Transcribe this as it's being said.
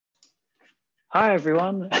Hi,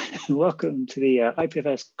 everyone. Welcome to the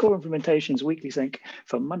IPFS Core Implementations Weekly Sync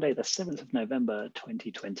for Monday, the 7th of November,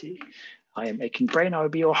 2020. I am Making Brain. I will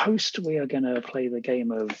be your host. We are going to play the game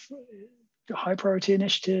of high priority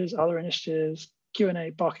initiatives, other initiatives,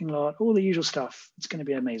 Q&A, parking lot, all the usual stuff. It's going to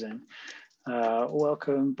be amazing.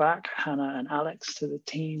 Welcome back, Hannah and Alex, to the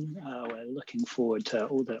team. We're looking forward to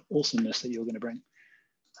all the awesomeness that you're going to bring.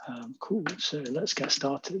 Cool. So let's get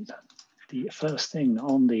started. The first thing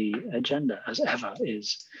on the agenda, as ever,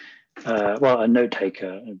 is, a note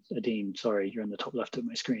taker, Adeem, sorry, you're in the top left of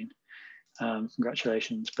my screen.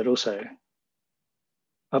 Congratulations, but also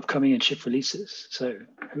upcoming and ship releases. So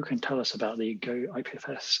who can tell us about the Go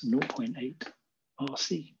IPFS 0.8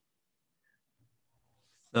 RC?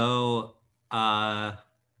 So,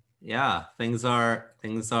 yeah, things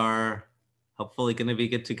are hopefully going to be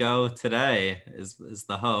good to go today is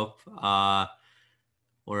the hope.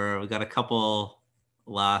 We got a couple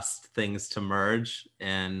last things to merge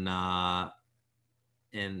in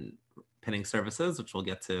pinning services, which we'll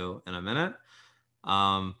get to in a minute.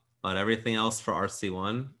 But everything else for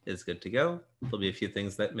RC1 is good to go. There'll be a few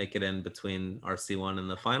things that make it in between RC1 and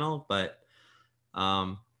the final, but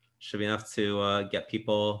should be enough to get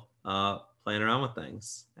people playing around with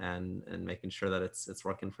things and making sure that it's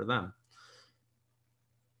working for them.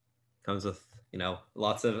 Comes with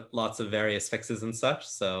lots of various fixes and such,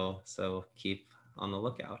 so keep on the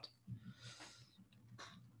lookout.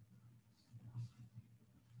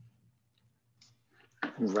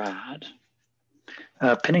 Rad.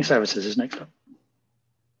 Pinning services is next up.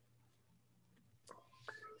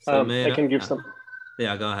 So I can give some.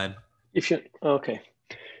 Yeah, go ahead. If you okay.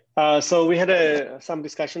 So we had some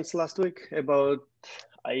discussions last week about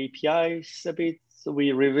APIs a bit. So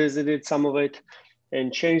we revisited some of it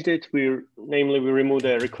and changed it. Namely, we removed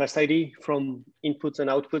the request ID from inputs and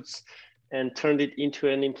outputs and turned it into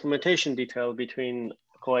an implementation detail between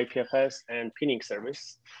co-IPFS and pinning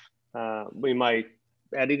service. We might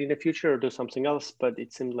add it in the future or do something else, but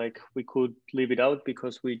it seemed like we could leave it out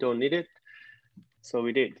because we don't need it. So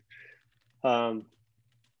we did.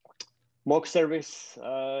 Mock service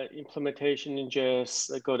implementation, and just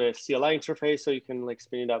go to CLI interface so you can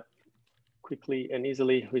spin it up quickly and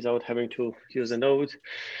easily without having to use a node.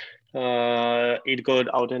 It got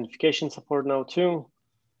authentication support now too.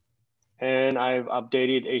 And I've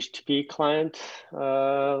updated HTTP client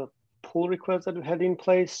pull requests that we had in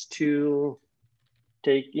place to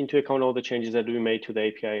take into account all the changes that we made to the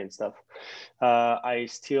API and stuff. I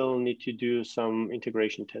still need to do some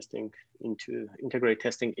integrate testing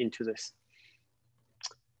into this.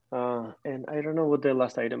 And I don't know what the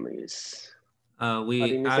last item is.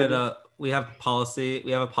 We have a policy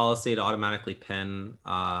to automatically pin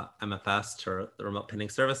MFS to the remote pinning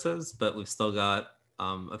services, but we've still got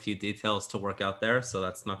a few details to work out there, so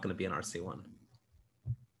that's not going to be in RC1.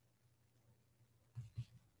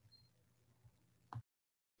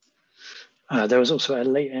 There was also a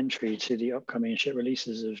late entry to the upcoming ship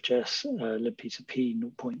releases of Jess libp2p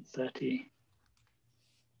 0.30.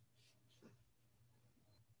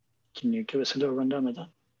 Can you give us a little rundown of that?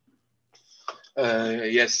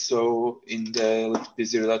 Yes, so in the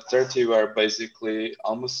libp0.30, we are basically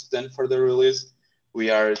almost done for the release. We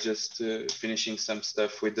are just finishing some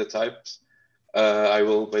stuff with the types. I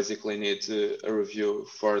will basically need a review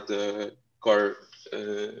for the core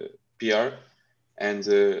PR. And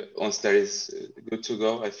once that is good to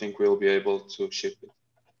go, I think we'll be able to ship it.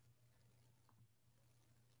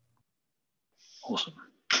 Awesome.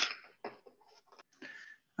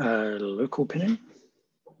 Local pinning?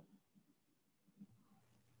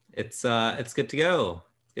 It's good to go.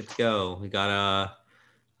 Good to go. We gotta,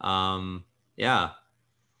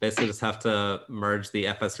 basically just have to merge the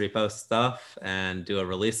FS repo stuff and do a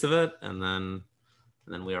release of it, and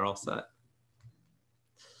then we are all set.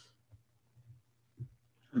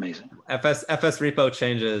 Amazing. FS repo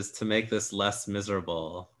changes to make this less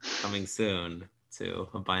miserable coming soon to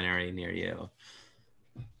a binary near you.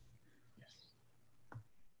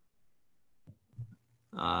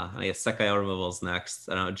 I guess SecIO removal is next.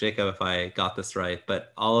 I don't know, Jacob, if I got this right,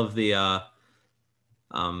 but all of the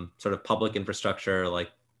sort of public infrastructure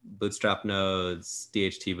like Bootstrap nodes,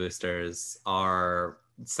 DHT boosters are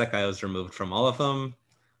SecIOs removed from all of them.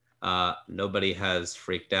 Nobody has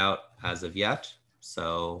freaked out as of yet.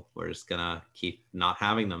 So we're just gonna keep not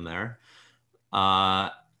having them there.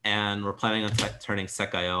 And we're planning on turning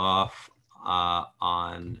SecIO off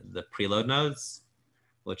on the preload nodes,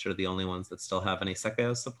 which are the only ones that still have any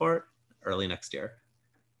SecIO support, early next year.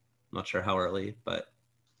 I'm not sure how early, but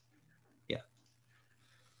yeah.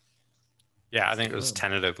 Yeah, I think it was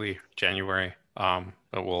tentatively January, but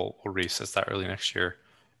we'll reassess that early next year.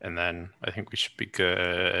 And then I think we should be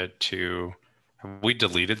good to, have we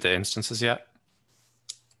deleted the instances yet?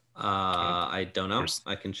 I don't know.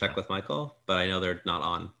 I can check with Michael, but I know they're not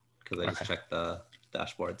on because I just checked the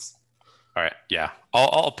dashboards. All right, yeah.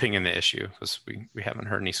 I'll ping in the issue because we haven't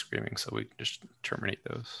heard any screaming, so we can just terminate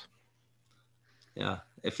those. Yeah.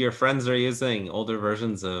 If your friends are using older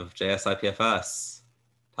versions of JS IPFS,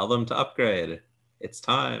 tell them to upgrade. It's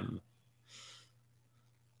time.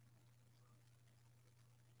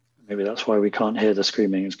 Maybe that's why we can't hear the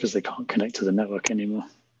screaming, is because they can't connect to the network anymore.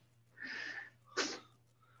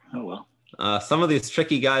 Oh well. Some of these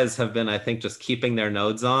tricky guys have been, I think, just keeping their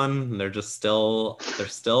nodes on. They're still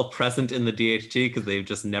present in the DHT because they've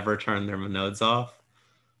just never turned their nodes off.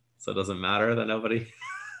 So it doesn't matter that nobody,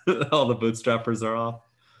 all the bootstrappers are off.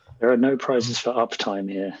 There are no prizes for uptime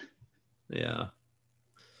here. Yeah.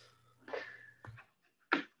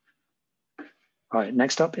 All right,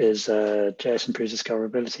 next up is JS improves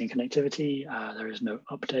discoverability and connectivity. There is no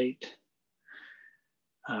update.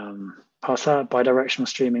 Past that, bidirectional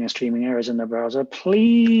streaming and streaming errors in the browser.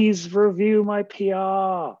 Please review my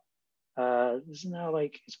PR. This is now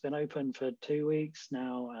it's been open for 2 weeks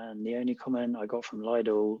now, and the only comment I got from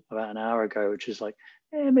Lidl about an hour ago, which is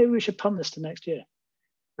maybe we should punt this to next year,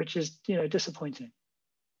 which is disappointing.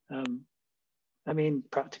 I mean,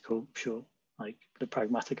 practical, sure, the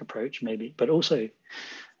pragmatic approach maybe, but also it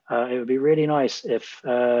would be really nice if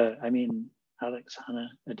Alex,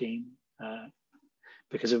 Hannah, Adine,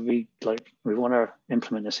 because we want to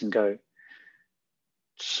implement this in Go.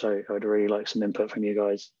 So I would really like some input from you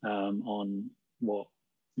guys on what,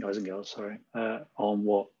 guys and girls, sorry, on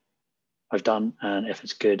what I've done and if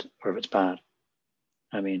it's good or if it's bad.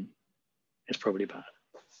 I mean, it's probably bad,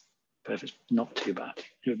 but if it's not too bad,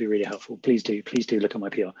 it would be really helpful. Please do look at my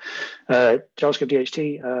PR. JavaScript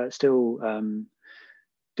DHT, still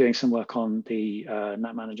doing some work on the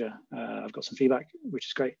NAT manager. I've got some feedback, which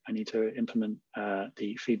is great. I need to implement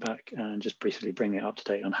the feedback and just briefly bring it up to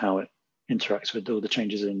date on how it interacts with all the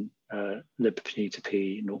changes in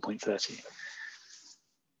libp2p 0.30.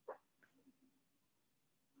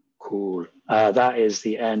 Cool. That is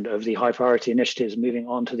the end of the high priority initiatives. Moving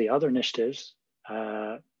on to the other initiatives.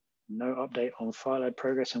 No update on file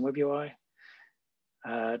progress and WebUI.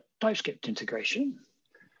 TypeScript integration.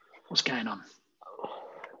 What's going on?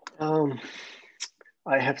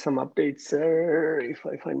 I have some updates there if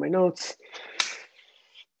I find my notes.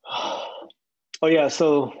 Oh yeah,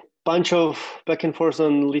 so bunch of back and forth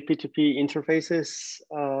on libp2p interfaces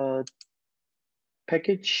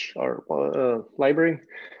package or library.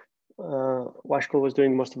 Washko was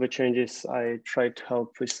doing most of the changes. I tried to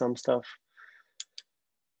help with some stuff.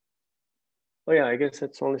 Oh yeah, I guess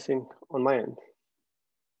that's the only thing on my end.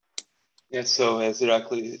 Yeah, so as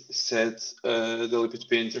Irakli said, the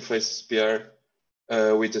libp2p interfaces PR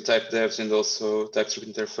with the type devs and also TypeScript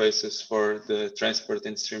interfaces for the transport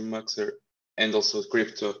and stream muxer and also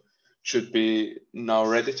crypto should be now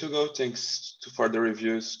ready to go thanks to further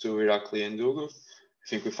reviews to Irakli and Hugo. I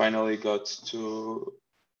think we finally got to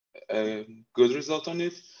a good result on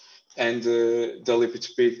it. And the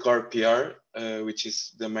libp2p core PR, which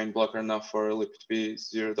is the main blocker now for libp2p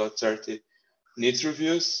 0.30, needs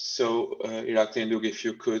reviews. So Irakli and Hugo, if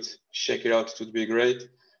you could check it out, it would be great.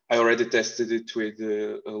 I already tested it with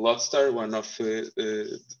Lotstar, one of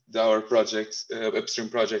our projects, upstream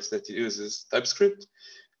projects that uses TypeScript,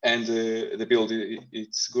 and the build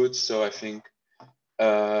it's good. So I think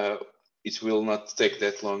it will not take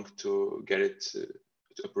that long to get it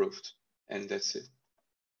approved, and that's it.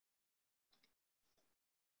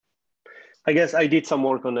 I guess I did some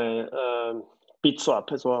work on a bit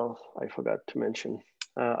swap as well. I forgot to mention.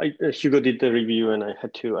 Hugo did the review, and I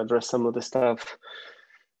had to address some of the stuff.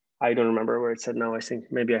 I don't remember where it's at now. I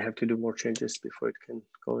think maybe I have to do more changes before it can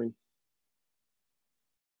go in.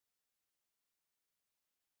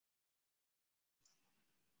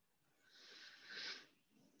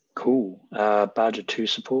 Cool. Badger 2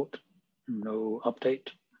 support, no update.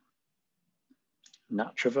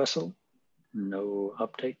 NAT traversal, no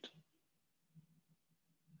update.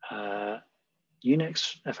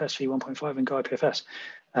 Unix FSV 1.5 and Go IPFS.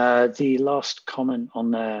 The last comment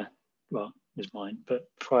on there, well, is mine, but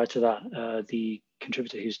prior to that, the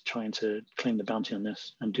contributor who's trying to claim the bounty on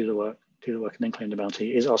this and do the work and then claim the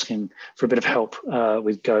bounty is asking for a bit of help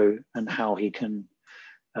with Go and how he can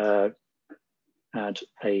add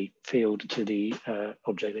a field to the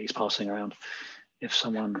object that he's passing around. If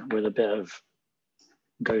someone with a bit of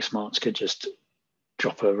Go smarts could just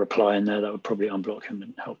drop a reply in there, that would probably unblock him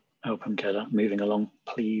and help him get that moving along,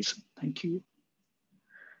 please. Thank you.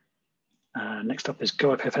 Next up is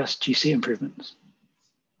Go IPFS GC improvements.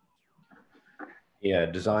 Yeah,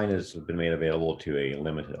 design has been made available to a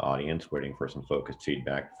limited audience, waiting for some focused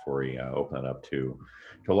feedback before we open it up to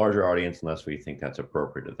a larger audience, unless we think that's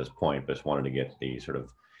appropriate at this point. But just wanted to get the sort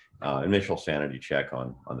of initial sanity check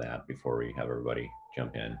on that before we have everybody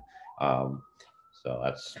jump in.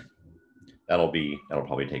 So that'll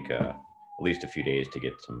probably take at least a few days to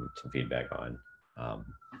get some feedback on,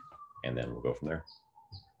 and then we'll go from there.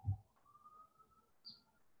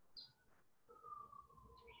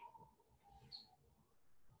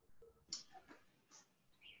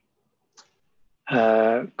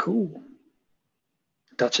 Cool.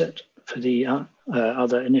 That's it for the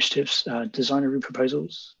other initiatives. Design review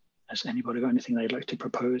proposals. Has anybody got anything they'd like to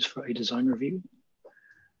propose for a design review?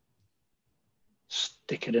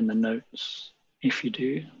 Stick it in the notes if you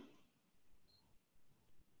do.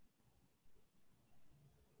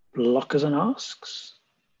 Blockers and asks.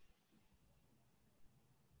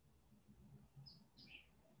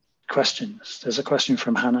 Questions. There's a question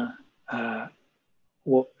from Hannah.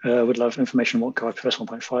 Would love information on what IPFS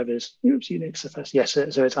 1.5 is. Oops, UnixFS. Yes,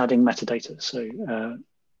 so it's adding metadata. So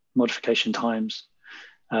modification times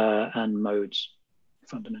and modes,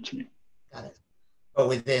 fundamentally. Got it. But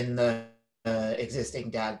within the existing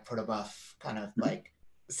DAG protobuf kind of like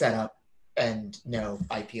setup and no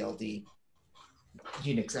IPLD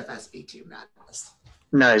UnixFS v2 madness.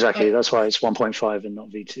 No, exactly. That's why it's 1.5 and not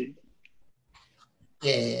v2.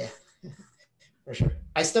 Yeah, for sure.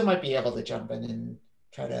 I still might be able to jump in and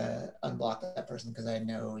try to unblock that person because I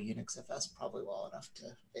know UnixFS probably well enough to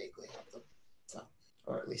vaguely help them. So,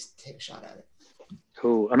 or at least take a shot at it.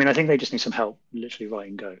 Cool. I mean, I think they just need some help literally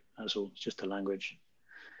writing Go. That's all. It's just the language.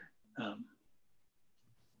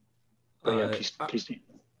 But yeah, please do.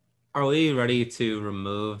 Are we ready to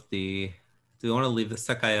remove do we want to leave the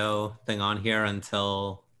SecIO thing on here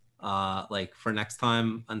until like for next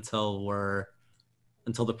time until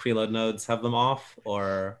the preload nodes have them off,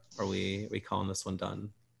 or are we calling this one done?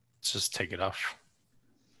 Let's just take it off.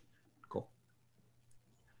 Cool.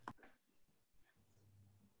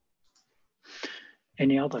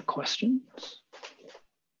 Any other questions?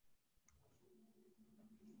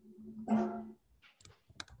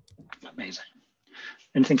 Amazing.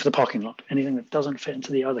 Anything for the parking lot? Anything that doesn't fit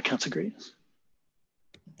into the other categories?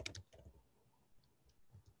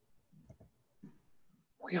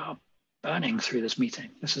 We are burning through this meeting.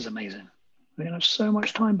 This is amazing. We're gonna have so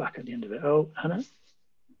much time back at the end of it. Oh, Hannah,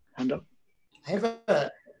 hand up. I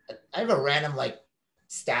have a random like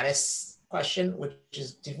status question, which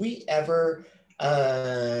is, did we ever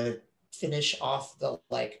finish off the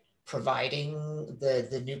like providing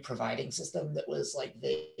the new providing system that was like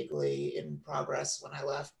vaguely in progress when I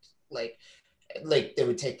left? Like they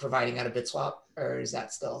would take providing out of BitSwap, or is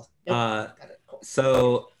that still? Nope. Got it.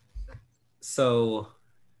 Cool. So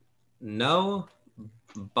no,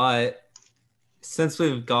 but since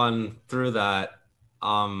we've gone through that,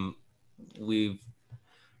 we've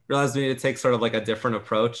realized we need to take sort of like a different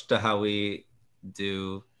approach to how we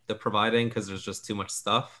do the providing because there's just too much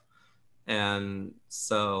stuff. And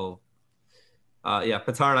so, yeah,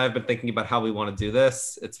 Pitar and I have been thinking about how we want to do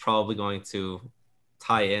this. It's probably going to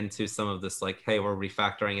tie into some of this, like, hey, we're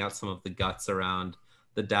refactoring out some of the guts around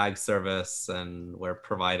the DAG service, and we're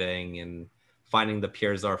providing and finding the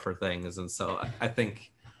peers are for things. And so I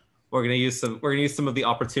think we're gonna use some of the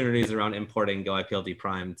opportunities around importing Go IPLD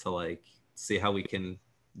Prime to like see how we can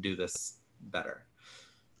do this better.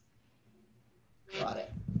 Got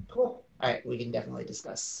it. Cool. All right, we can definitely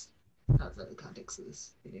discuss outside the context of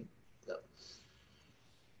this meeting. So.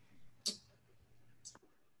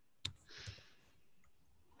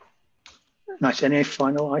 Nice. Any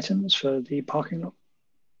final items for the parking lot?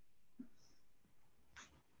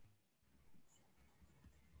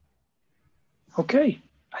 Okay,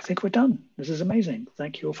 I think we're done. This is amazing.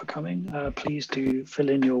 Thank you all for coming. Please do fill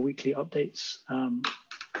in your weekly updates.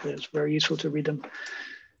 It's very useful to read them.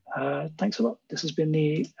 Thanks a lot. This has been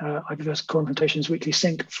the IPFS Core Implementations Weekly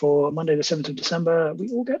Sync for Monday, the 7th of December. We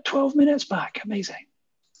all get 12 minutes back. Amazing.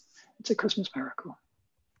 It's a Christmas miracle.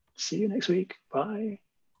 See you next week. Bye.